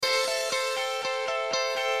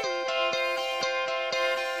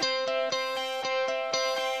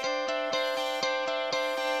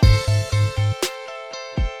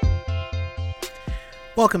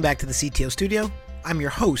Welcome back to the CTO Studio. I'm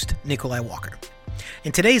your host, Nikolai Walker.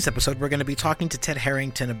 In today's episode, we're going to be talking to Ted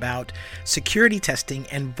Harrington about security testing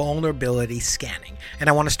and vulnerability scanning. And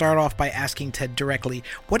I want to start off by asking Ted directly,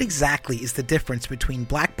 what exactly is the difference between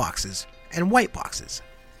black boxes and white boxes?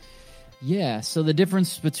 Yeah, so the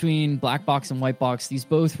difference between black box and white box, these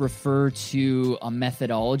both refer to a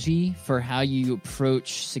methodology for how you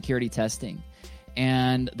approach security testing.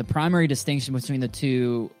 And the primary distinction between the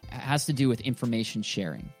two has to do with information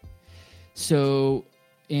sharing. So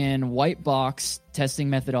in white box testing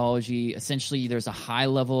methodology, essentially there's a high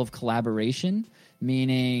level of collaboration,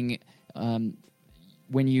 meaning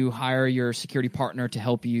when you hire your security partner to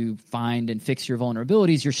help you find and fix your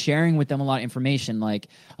vulnerabilities, you're sharing with them a lot of information like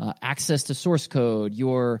access to source code,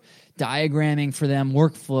 you're diagramming for them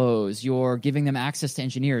workflows, you're giving them access to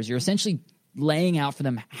engineers, you're essentially laying out for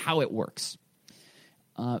them how it works.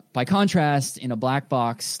 By contrast, in a black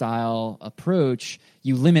box style approach,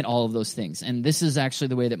 you limit all of those things. And this is actually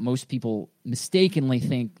the way that most people mistakenly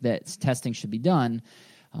think that testing should be done.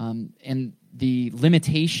 And the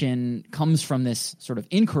limitation comes from this sort of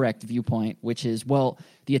incorrect viewpoint, which is, well,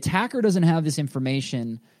 the attacker doesn't have this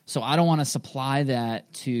information, so I don't want to supply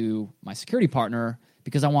that to my security partner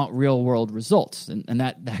because I want real-world results. And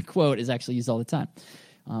that quote is actually used all the time.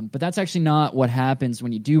 But that's actually not what happens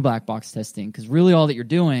when you do black box testing, because really all that you're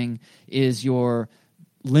doing is you're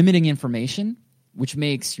limiting information, which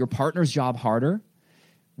makes your partner's job harder,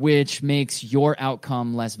 which makes your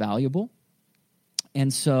outcome less valuable.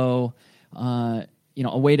 And so, a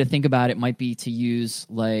way to think about it might be to use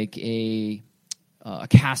like a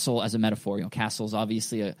castle as a metaphor. Castle is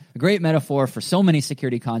obviously a great metaphor for so many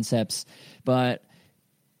security concepts, but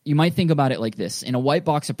you might think about it like this. In a white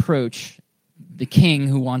box approach, the king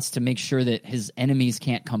who wants to make sure that his enemies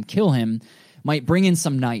can't come kill him might bring in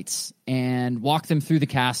some knights and walk them through the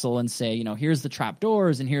castle and say, here's the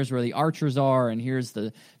trapdoors and here's where the archers are and here's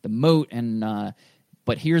the moat and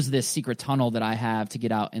but here's this secret tunnel that I have to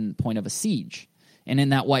get out in point of a siege. And in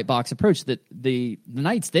that white box approach, that the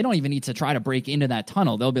knights, they don't even need to try to break into that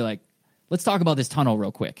tunnel. They'll be like, let's talk about this tunnel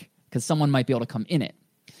real quick because someone might be able to come in it.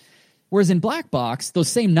 Whereas in black box, those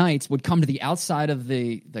same knights would come to the outside of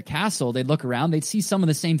the castle. They'd look around. They'd see some of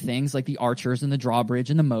the same things like the archers and the drawbridge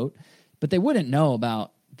and the moat, but they wouldn't know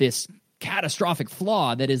about this catastrophic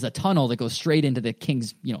flaw that is a tunnel that goes straight into the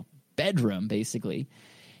king's bedroom, basically.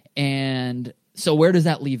 And so where does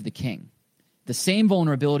that leave the king? The same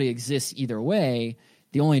vulnerability exists either way.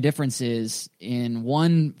 The only difference is in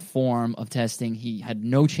one form of testing, he had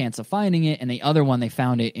no chance of finding it, and the other one, they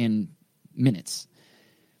found it in minutes.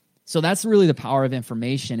 So that's really the power of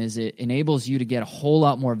information, is it enables you to get a whole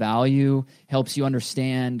lot more value, helps you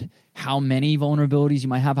understand how many vulnerabilities you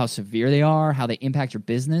might have, how severe they are, how they impact your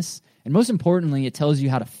business, and most importantly, it tells you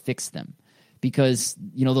how to fix them. Because,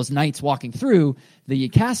 those knights walking through the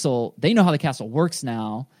castle, they know how the castle works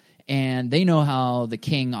now, and they know how the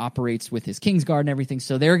king operates with his Kingsguard and everything,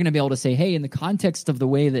 so they're going to be able to say, hey, in the context of the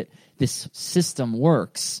way that this system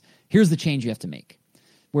works, here's the change you have to make.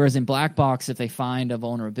 Whereas in black box, if they find a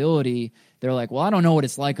vulnerability, they're like, well, I don't know what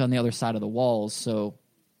it's like on the other side of the walls, so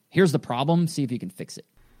here's the problem, see if you can fix it.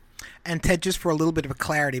 And Ted, just for a little bit of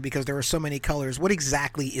clarity, because there are so many colors, what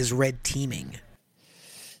exactly is red teaming?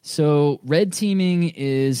 So red teaming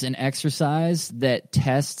is an exercise that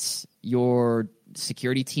tests your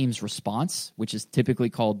security team's response, which is typically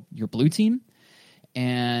called your blue team.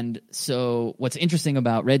 And so what's interesting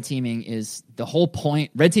about red teaming is the whole point.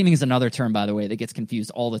 Red teaming is another term, by the way, that gets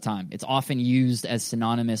confused all the time. It's often used as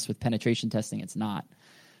synonymous with penetration testing. It's not.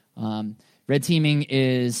 Red teaming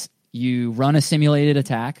is you run a simulated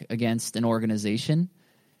attack against an organization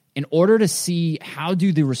in order to see how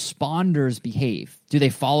do the responders behave. Do they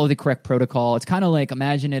follow the correct protocol? It's kind of like,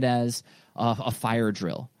 imagine it as a fire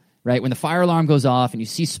drill, right? When the fire alarm goes off and you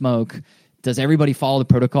see smoke, does everybody follow the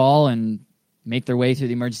protocol and make their way through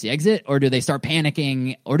the emergency exit, or do they start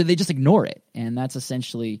panicking, or do they just ignore it? And that's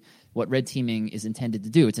essentially what red teaming is intended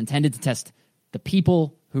to do. It's intended to test the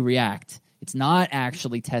people who react. It's not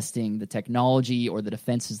actually testing the technology or the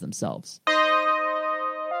defenses themselves.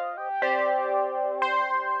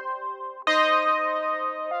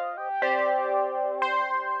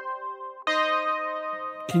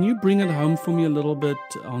 Can you bring it home for me a little bit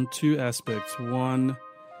on two aspects? One,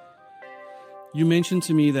 you mentioned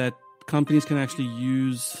to me that companies can actually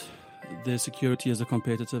use their security as a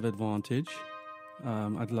competitive advantage.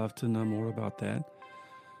 I'd love to know more about that.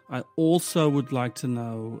 I also would like to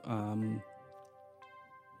know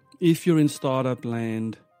if you're in startup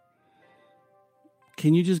land,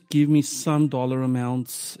 can you just give me some dollar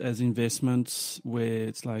amounts as investments where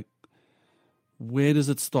it's like where does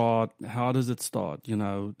it start? How does it start?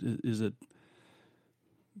 Is it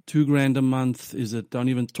 $2,000 a month? Is it don't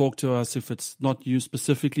even talk to us if it's not you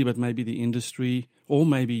specifically, but maybe the industry, or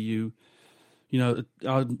maybe you?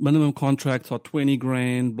 Our minimum contracts are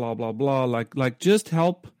 $20,000, blah, blah, blah. Like just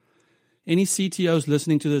help any CTOs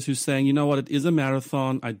listening to this who's saying, you know what, it is a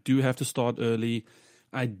marathon. I do have to start early.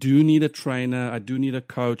 I do need a trainer. I do need a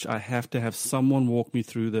coach. I have to have someone walk me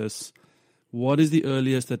through this. What is the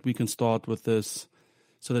earliest that we can start with this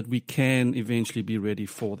so that we can eventually be ready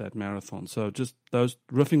for that marathon? So just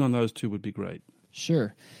riffing on those two would be great.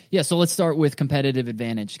 Sure. Yeah, so let's start with competitive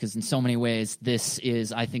advantage, because in so many ways, this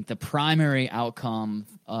is, I think, the primary outcome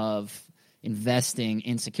of investing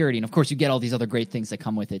in security. And of course, you get all these other great things that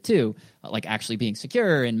come with it too, like actually being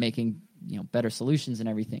secure and making better solutions and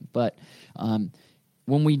everything. But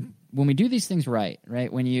when we do these things right,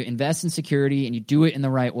 when you invest in security and you do it in the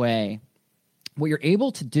right way, what you're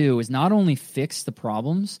able to do is not only fix the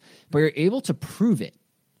problems, but you're able to prove it.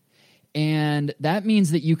 And that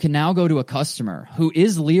means that you can now go to a customer who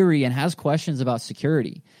is leery and has questions about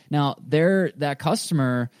security. Now, that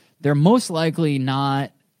customer, they're most likely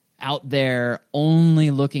not out there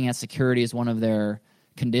only looking at security as one of their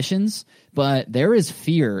conditions, but there is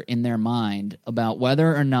fear in their mind about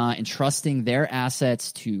whether or not entrusting their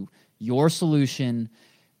assets to your solution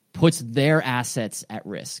puts their assets at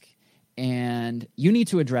risk. And you need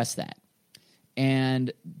to address that.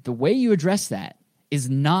 And the way you address that is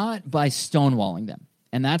not by stonewalling them.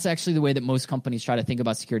 And that's actually the way that most companies try to think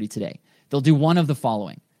about security today. They'll do one of the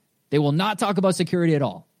following. They will not talk about security at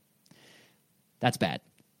all. That's bad.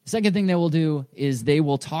 The second thing they will do is they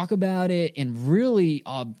will talk about it in really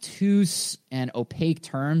obtuse and opaque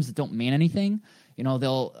terms that don't mean anything.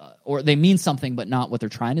 Or they mean something but not what they're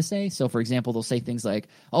trying to say. So, for example, they'll say things like,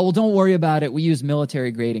 oh, well, don't worry about it. We use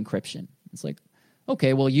military-grade encryption. It's like,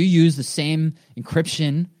 okay, well, you use the same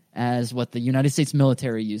encryption as what the United States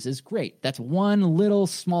military uses. Great. That's one little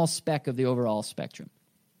small speck of the overall spectrum.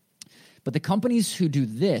 But the companies who do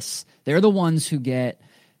this, they're the ones who get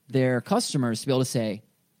their customers to be able to say,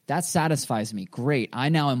 that satisfies me. Great. I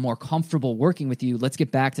now am more comfortable working with you. Let's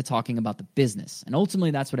get back to talking about the business. And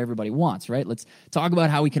ultimately, that's what everybody wants, right? Let's talk about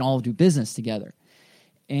how we can all do business together.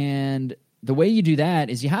 And the way you do that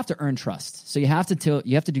is you have to earn trust. So you have to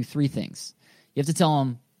do three things. You have to tell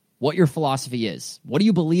them what your philosophy is. What do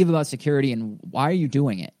you believe about security, and why are you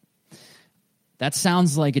doing it? That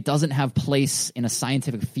sounds like it doesn't have place in a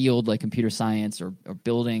scientific field like computer science or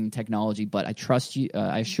building technology, but I trust you.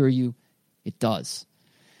 I assure you it does.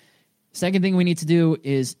 Second thing we need to do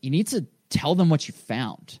is you need to tell them what you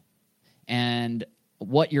found and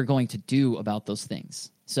what you're going to do about those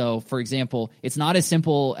things. So, for example, it's not as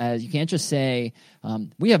simple as you can't just say,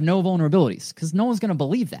 we have no vulnerabilities, because no one's going to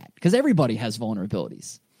believe that, because everybody has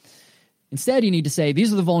vulnerabilities. Instead, you need to say,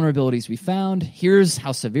 these are the vulnerabilities we found. Here's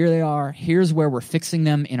how severe they are. Here's where we're fixing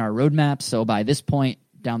them in our roadmap. So by this point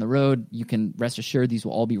down the road, you can rest assured these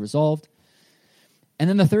will all be resolved. And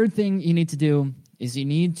then the third thing you need to do is you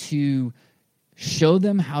need to show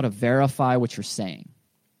them how to verify what you're saying.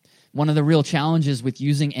 One of the real challenges with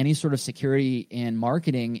using any sort of security in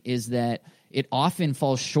marketing is that it often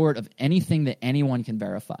falls short of anything that anyone can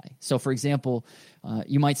verify. So, for example,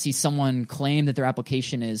 you might see someone claim that their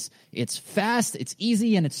application it's fast, it's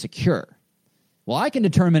easy, and it's secure. Well, I can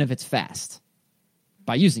determine if it's fast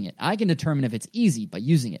by using it. I can determine if it's easy by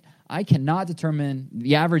using it.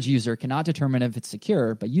 The average user cannot determine if it's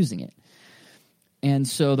secure by using it. And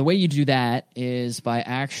so the way you do that is by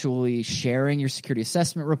actually sharing your security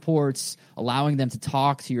assessment reports, allowing them to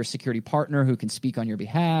talk to your security partner who can speak on your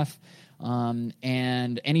behalf,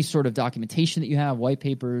 and any sort of documentation that you have, white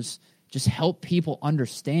papers, just help people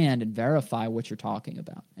understand and verify what you're talking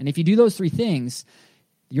about. And if you do those three things,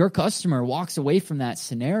 your customer walks away from that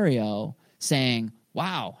scenario saying,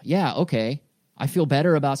 wow, yeah, okay, I feel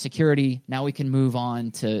better about security. Now we can move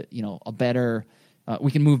on to, a better we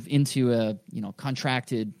can move into a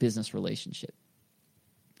contracted business relationship.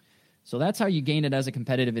 So that's how you gain it as a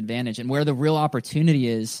competitive advantage. And where the real opportunity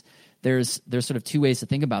is, there's sort of two ways to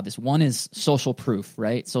think about this. One is social proof,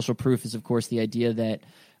 right? Social proof is, of course, the idea that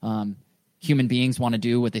human beings want to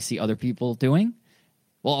do what they see other people doing.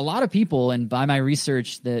 Well, a lot of people, and by my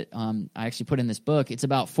research that I actually put in this book, it's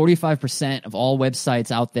about 45% of all websites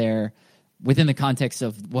out there, within the context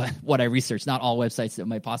of what I researched, not all websites that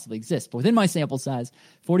might possibly exist, but within my sample size,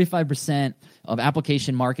 45% of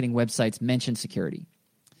application marketing websites mention security.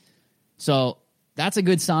 So that's a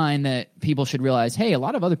good sign that people should realize, hey, a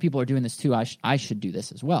lot of other people are doing this too. I should do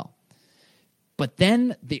this as well. But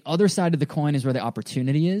then the other side of the coin is where the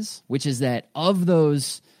opportunity is, which is that of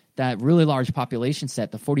those that really large population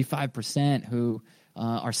set, the 45% who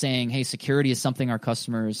are saying, hey, security is something our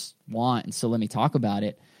customers want, and so let me talk about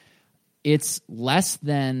it, it's less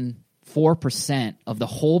than 4% of the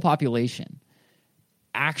whole population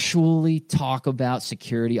actually talk about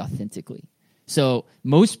security authentically. So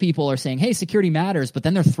most people are saying, hey, security matters, but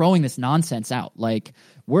then they're throwing this nonsense out, like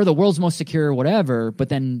we're the world's most secure whatever, but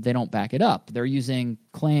then they don't back it up. They're using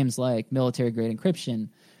claims like military-grade encryption.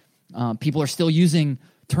 People are still using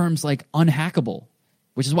terms like unhackable,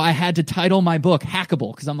 which is why I had to title my book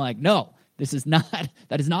Hackable, because I'm like, no,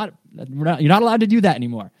 you're not allowed to do that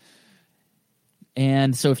anymore.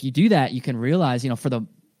 And so if you do that, you can realize,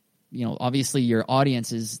 obviously your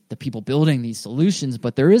audience is the people building these solutions,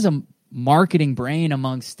 but there is a marketing brain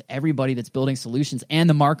amongst everybody that's building solutions, and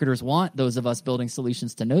the marketers want those of us building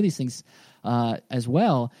solutions to know these things as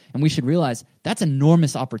well. And we should realize that's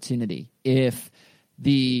enormous opportunity. If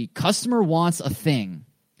the customer wants a thing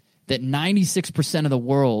that 96% of the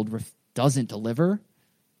world doesn't deliver,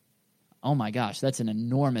 oh my gosh, that's an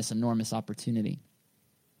enormous, enormous opportunity.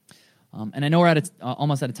 And I know we're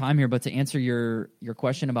almost out of time here, but to answer your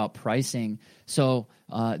question about pricing, so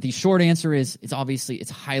the short answer is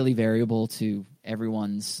it's highly variable to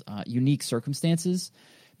everyone's unique circumstances.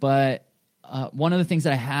 But one of the things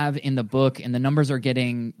that I have in the book, and the numbers are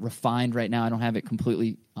getting refined right now, I don't have it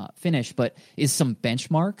completely finished, but is some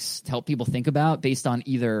benchmarks to help people think about based on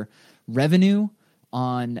either revenue,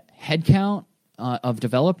 on headcount of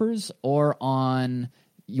developers, or on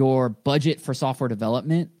your budget for software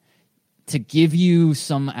development, to give you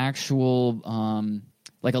some actual,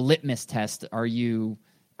 like a litmus test. Are you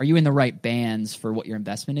in the right bands for what your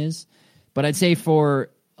investment is? But I'd say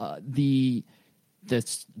for the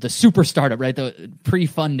super startup, right, the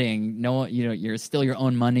pre-funding, you're still your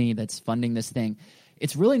own money that's funding this thing.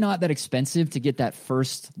 It's really not that expensive to get that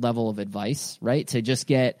first level of advice, right? To just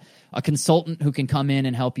get a consultant who can come in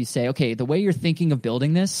and help you say, okay, the way you're thinking of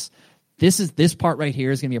building this part right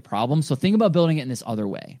here is going to be a problem. So think about building it in this other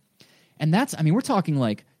way. And we're talking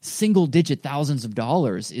like single-digit thousands of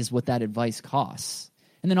dollars is what that advice costs.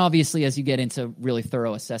 And then obviously as you get into really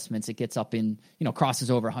thorough assessments, it gets up in,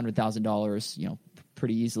 crosses over $100,000,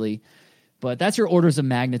 pretty easily. But that's your orders of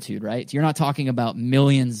magnitude, right? You're not talking about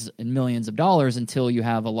millions and millions of dollars until you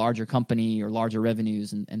have a larger company or larger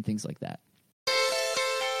revenues and things like that.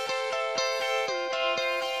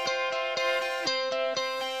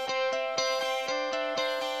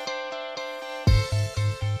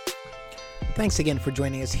 Thanks again for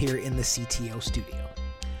joining us here in the CTO studio.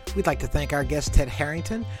 We'd like to thank our guest, Ted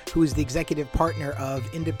Harrington, who is the executive partner of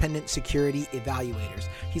Independent Security Evaluators.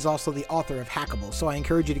 He's also the author of Hackable, so I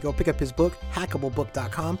encourage you to go pick up his book,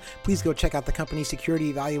 hackablebook.com. Please go check out the company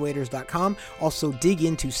securityevaluators.com. Also dig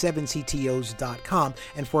into 7ctos.com.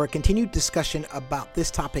 And for a continued discussion about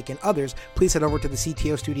this topic and others, please head over to the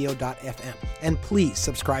ctostudio.fm. And please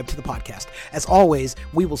subscribe to the podcast. As always,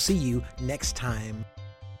 we will see you next time.